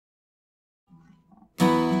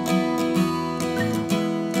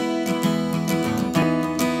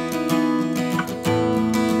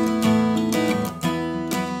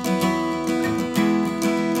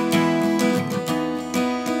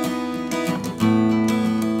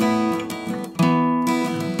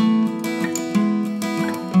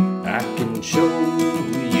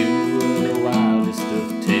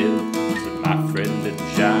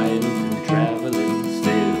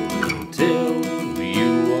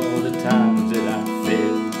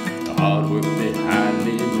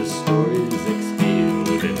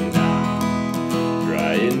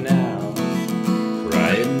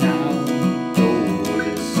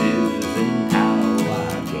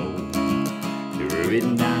it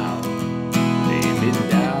now. Lay me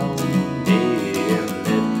down, and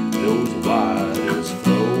let those waters flow.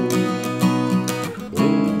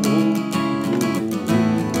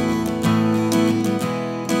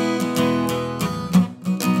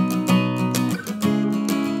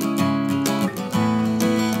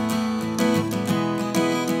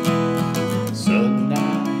 Son, I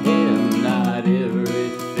am not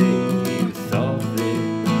everything you thought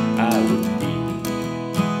that I would be,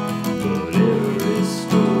 but every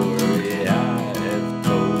story I have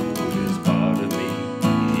told is part of me.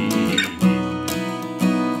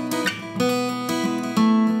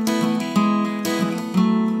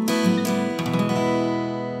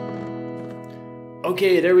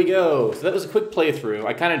 Okay, there we go. So that was a quick playthrough.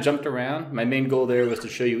 I kind of jumped around. My main goal there was to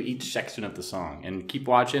show you each section of the song. And keep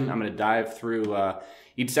watching. I'm going to dive through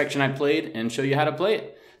each section I played and show you how to play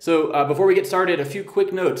it. So before we get started, a few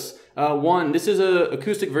quick notes. One, this is an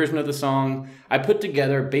acoustic version of the song I put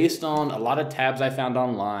together based on a lot of tabs I found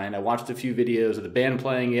online. I watched a few videos of the band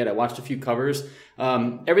playing it. I watched a few covers.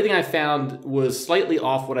 Everything I found was slightly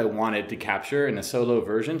off what I wanted to capture in a solo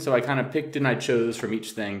version. So I kind of picked and I chose from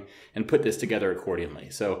each thing and put this together accordingly.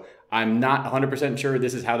 So I'm not 100% sure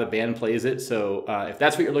this is how the band plays it. So if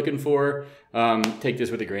that's what you're looking for, take this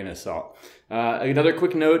with a grain of salt. Another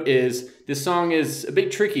quick note is this song is a bit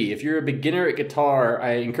tricky. If you're a beginner at guitar,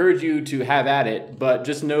 I encourage you to have at it, but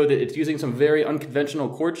just know that it's using some very unconventional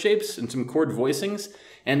chord shapes and some chord voicings,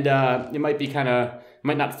 and it might be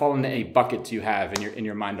might not fall into any buckets you have in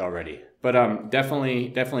your mind already. But definitely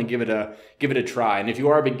give it a try. And if you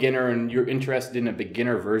are a beginner and you're interested in a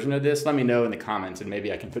beginner version of this, let me know in the comments and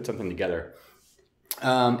maybe I can put something together.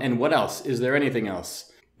 And what else? Is there anything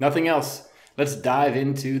else? Nothing else. Let's dive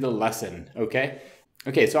into the lesson, okay?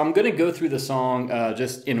 Okay, so I'm gonna go through the song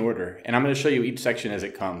just in order, and I'm gonna show you each section as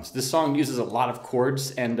it comes. This song uses a lot of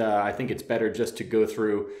chords, and I think it's better just to go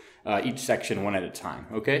through each section one at a time,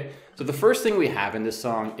 okay? So the first thing we have in this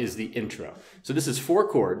song is the intro. So this is 4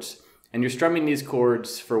 chords, and you're strumming these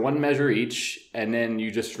chords for 1 measure each, and then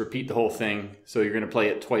you just repeat the whole thing, so you're gonna play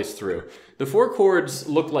it twice through. The 4 chords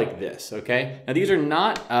look like this, okay? Now these are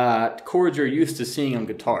not chords you're used to seeing on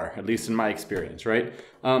guitar, at least in my experience, right?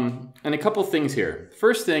 And a couple things here.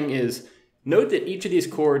 First thing is, note that each of these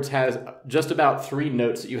chords has just about 3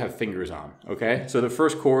 notes that you have fingers on, okay? So the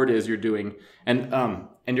first chord is you're doing, and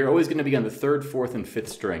you're always gonna be on the 3rd, 4th, and 5th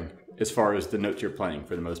string as far as the notes you're playing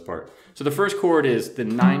for the most part. So the first chord is the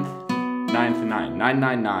 9th, 9th, and 9, 9,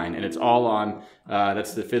 9, 9, and it's all on,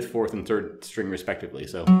 that's the 5th, 4th, and 3rd string respectively,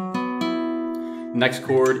 so. Next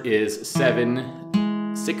chord is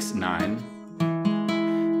 7, 6, 9.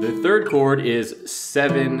 The 3rd chord is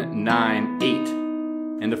 7, 9, 8.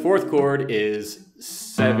 And the 4th chord is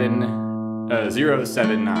 0,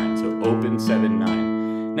 7, 9. So open 7,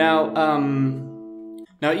 9. Now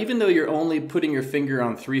even though you're only putting your finger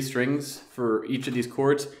on 3 strings for each of these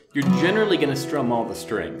chords, you're generally going to strum all the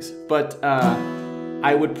strings. But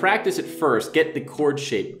I would practice it first, get the chord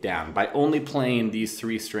shape down by only playing these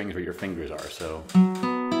 3 strings where your fingers are. So.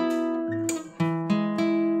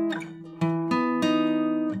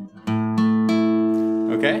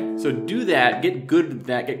 Okay, so do that, get good at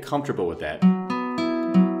that, get comfortable with that.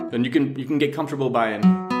 Then you can get comfortable by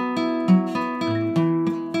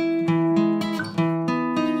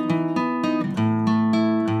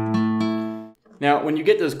Now, when you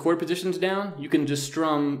get those chord positions down, you can just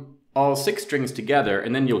strum all 6 strings together,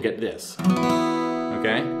 and then you'll get this.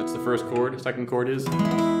 Okay, that's the first chord. Second chord is.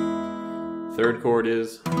 Third chord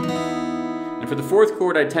is. And for the 4th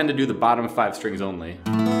chord, I tend to do the bottom 5 strings only.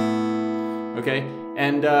 Okay,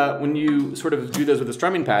 and when you sort of do those with a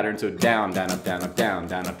strumming pattern, so down, down, up, down, up, down,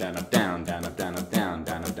 down, up, down, up, down, down, up, down, up, down,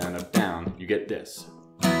 down, up, down, up, down, you get this.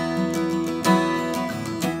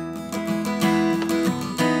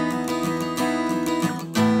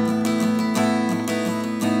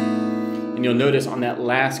 And you'll notice on that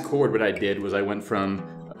last chord what I did was I went from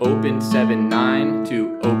open 7, 9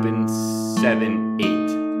 to open 7, 8.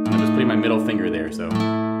 And I'm just putting my middle finger there, so.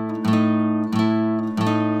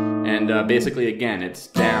 And basically again, it's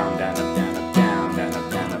down, down, up, down, up, down, down,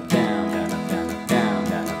 up, down, up, down, down, up, down, up, down,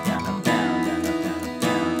 down, up, down, up, down, down, up, down, up, down, down,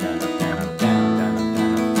 up, down, up, down, down, up, down, up,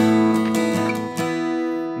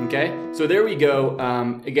 down. Okay, so there we go.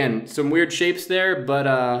 Again, some weird shapes there, but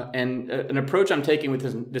and an approach I'm taking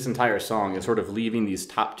with this entire song is sort of leaving these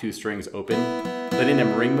top 2 strings open, letting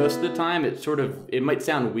them ring most of the time. It might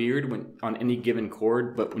sound weird when on any given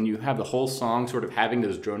chord, but when you have the whole song sort of having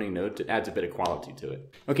those droning notes, it adds a bit of quality to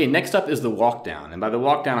it. Okay, next up is the walk down, and by the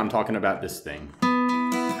walk down, I'm talking about this thing.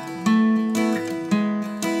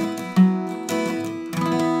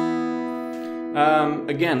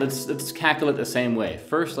 Again, let's tackle it the same way.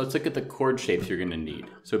 First, let's look at the chord shapes you're going to need.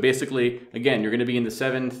 So basically, again, you're going to be in the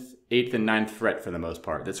 7th, 8th, and 9th fret for the most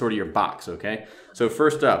part. That's sort of your box, okay? So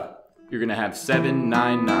first up, you're going to have 7,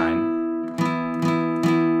 9, 9.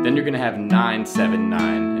 Then you're going to have 9, 7,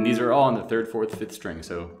 9. And these are all on the 3rd, 4th, 5th string.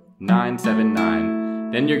 So 9, 7,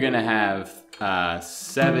 9. Then you're going to have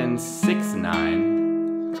 7, 6, 9.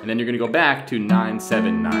 And then you're going to go back to 9,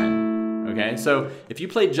 7, 9. Okay, so if you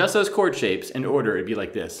play just those chord shapes in order, it'd be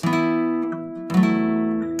like this.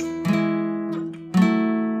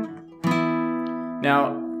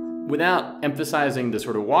 Now, without emphasizing the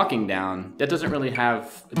sort of walking down, that doesn't really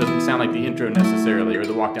have, it doesn't sound like the intro necessarily, or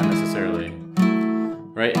the walk down necessarily,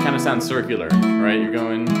 right? It kind of sounds circular, right? You're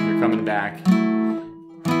coming back.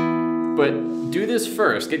 But do this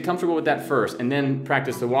first, get comfortable with that first, and then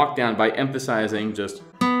practice the walk down by emphasizing just.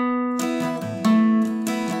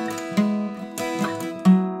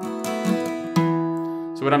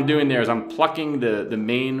 So what I'm doing there is I'm plucking the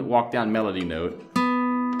main walk down melody note.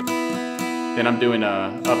 Then I'm doing a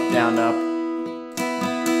up, down, up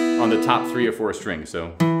on the top 3 or 4 strings.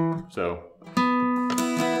 So.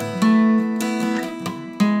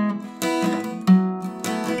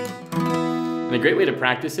 And a great way to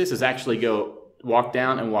practice this is actually go walk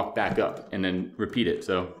down and walk back up and then repeat it.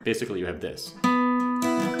 So basically you have this.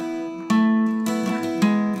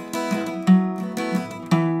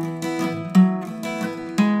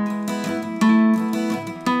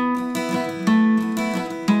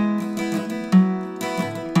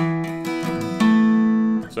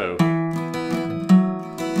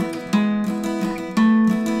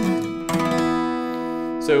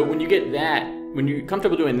 So when you get that, when you're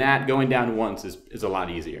comfortable doing that, going down once is a lot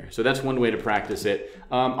easier. So that's one way to practice it.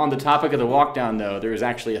 On the topic of the walk down though, there is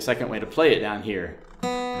actually a second way to play it down here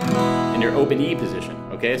in your open E position.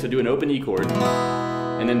 Okay, so do an open E chord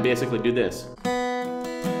and then basically do this.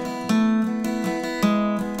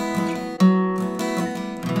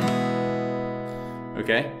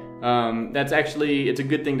 Okay. That's actually, it's a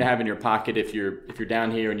good thing to have in your pocket if you're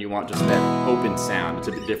down here and you want just that open sound. It's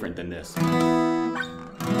a bit different than this.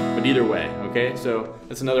 But either way, okay? So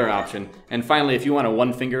that's another option. And finally, if you want a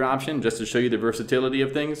one finger option, just to show you the versatility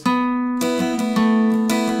of things.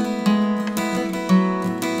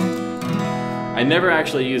 I never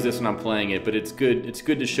actually use this when I'm playing it, but it's good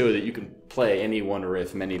to show that you can play any one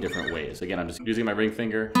riff many different ways. Again, I'm just using my ring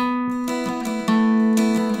finger.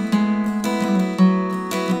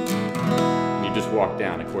 Just walk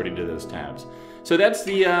down according to those tabs. So that's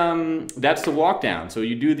the walk down. So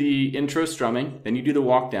you do the intro strumming, then you do the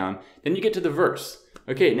walk down, then you get to the verse.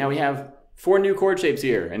 Okay, now we have 4 new chord shapes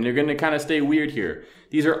here, and they're going to kind of stay weird here.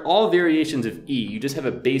 These are all variations of E. You just have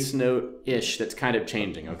a bass note-ish that's kind of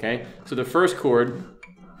changing, okay? So the first chord,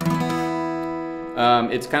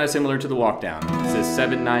 it's kind of similar to the walk down. It says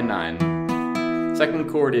 7, 9, 9. Second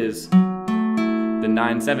chord is the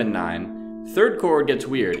 9, 7, 9. Third chord gets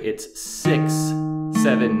weird. It's 6,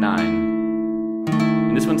 7, 9.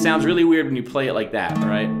 And this one sounds really weird when you play it like that,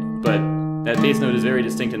 right? But that bass note is very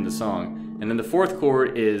distinct in the song. And then the fourth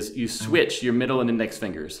chord is you switch your middle and index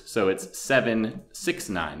fingers. So it's 7, 6,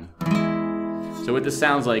 9. So what this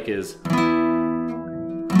sounds like is...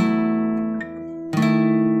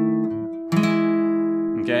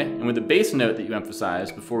 Okay? And with the bass note that you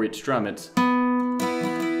emphasize before each strum, it's...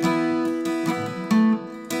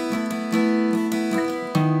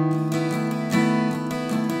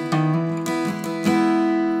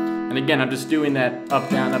 And again, I'm just doing that up,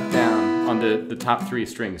 down on the top 3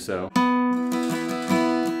 strings, so.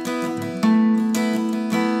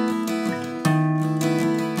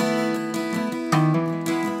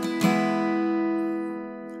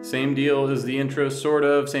 Same deal as the intro, sort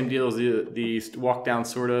of. Same deal as the walk down,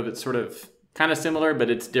 sort of. It's sort of kind of similar, but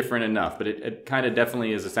it's different enough. But it kind of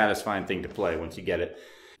definitely is a satisfying thing to play once you get it.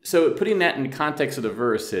 So putting that in context of the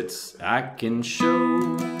verse, it's, I can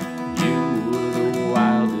show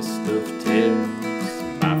wildest of tales,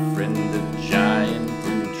 my friend the giant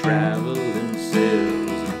and traveling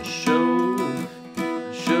sails, and show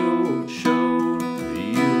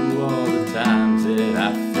you all the times that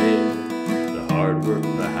I failed, the hard work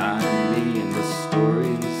behind me and the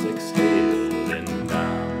stories exhaled and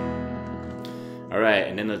down. All right,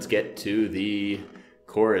 and then let's get to the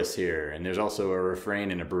chorus here, and there's also a refrain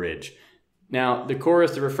and a bridge. Now, the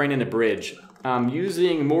chorus, the refrain, and the bridge, I'm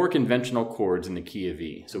using more conventional chords in the key of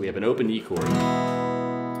E. So we have an open E chord.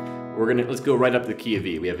 Let's go right up the key of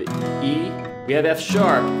E. We have E, we have F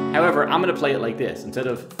sharp. However, I'm gonna play it like this. Instead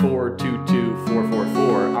of 4, 2, 2, 4, 4,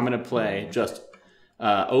 4, I'm gonna play just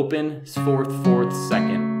open, 4th, 4th,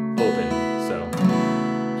 2nd, open. So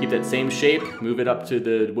keep that same shape, move it up to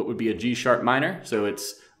the what would be a G sharp minor. So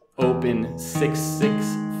it's open 6 6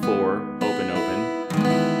 4 open open.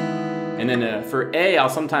 And then for A, I'll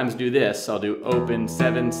sometimes do this. I'll do open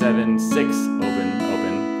 7 7 6 open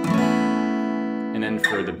open. And then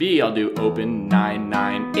for the B, I'll do open 9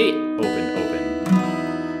 9 8 open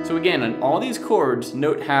open. So again, on all these chords,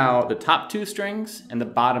 note how the top 2 strings and the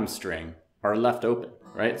bottom string are left open,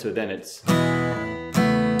 right? So then it's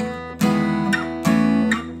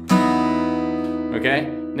okay.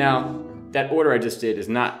 Now that order I just did is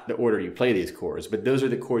not the order you play these chords, but those are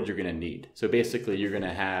the chords you're gonna need. So basically you're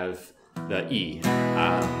gonna have the E,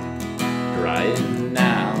 I'm crying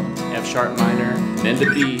now, F sharp minor, then the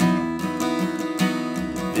B,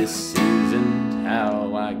 this isn't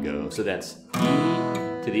how I go. So that's E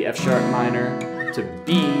to the F sharp minor, to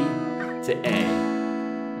B, to A,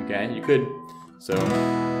 okay? You could, so,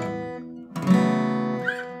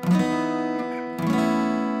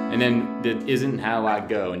 and then the isn't how I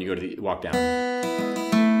go, and you go to the walk down.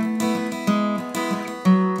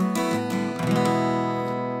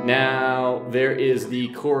 Now, there is the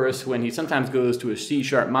chorus when he sometimes goes to a C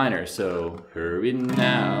sharp minor. So, hurry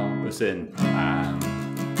now, listen, I'm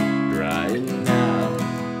crying now,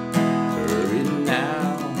 hurry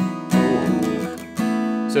now.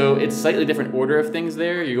 Oh. So it's slightly different order of things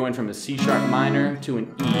there. You're going from a C sharp minor to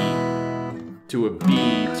an E, to a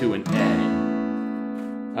B, to an A.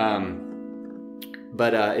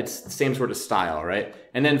 But it's the same sort of style, right?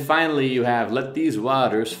 And then finally you have let these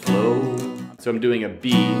waters flow. So I'm doing a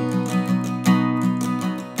B.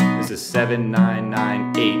 This is 7 9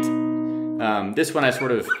 9 8. This one I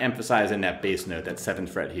sort of emphasize in that bass note, that 7th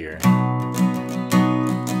fret here.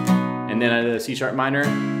 And then a C sharp minor,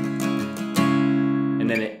 and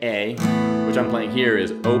then an A, which I'm playing here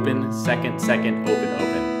is open, second, second, open,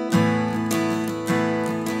 open.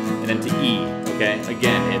 And then to E, okay?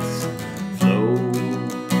 Again, it's flow.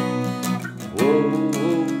 Whoa,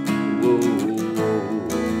 whoa, whoa, whoa.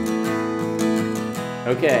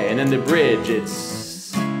 Okay, and then the bridge, it's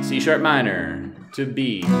C sharp minor to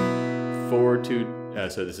B, 4 2,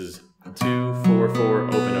 so this is 2 4 4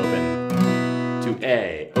 open open, to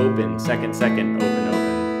A, open, second, second, open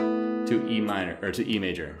open, to E minor, or to E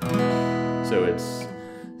major. So it's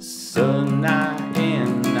so not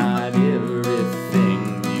and not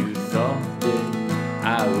everything you thought that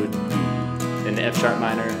I would be. Then the F sharp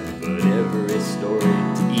minor, but every story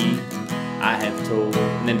to E I have told.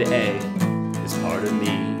 And then to A is part of me.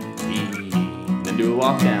 E. And then do a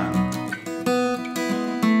walk down.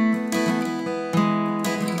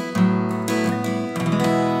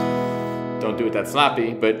 Don't do it that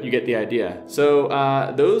sloppy, but you get the idea. So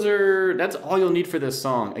that's all you'll need for this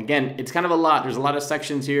song. Again, it's kind of a lot. There's a lot of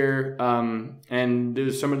sections here, and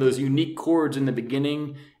there's some of those unique chords in the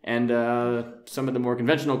beginning, and some of the more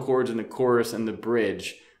conventional chords in the chorus and the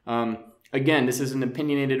bridge. Again, this is an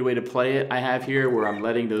opinionated way to play it I have here, where I'm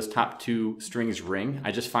letting those top 2 strings ring.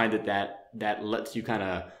 I just find that lets you kind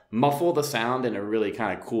of muffle the sound in a really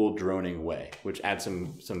kind of cool droning way, which adds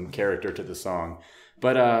some character to the song.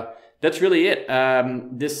 But that's really it.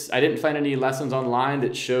 I didn't find any lessons online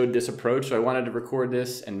that showed this approach, so I wanted to record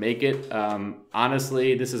this and make it.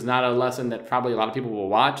 Honestly, this is not a lesson that probably a lot of people will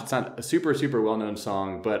watch. It's not a super, super well-known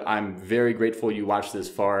song, but I'm very grateful you watched this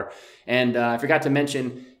far. And I forgot to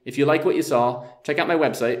mention, if you like what you saw, check out my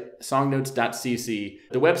website, songnotes.cc.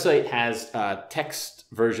 The website has text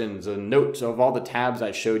versions and notes of all the tabs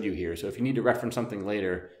I showed you here. So if you need to reference something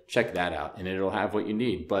later, check that out, and it'll have what you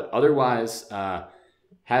need. But otherwise,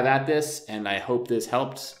 have at this, and I hope this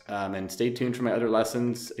helped. And stay tuned for my other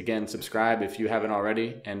lessons. Again, subscribe if you haven't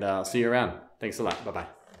already, and I'll see you around. Thanks a lot.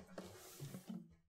 Bye-bye.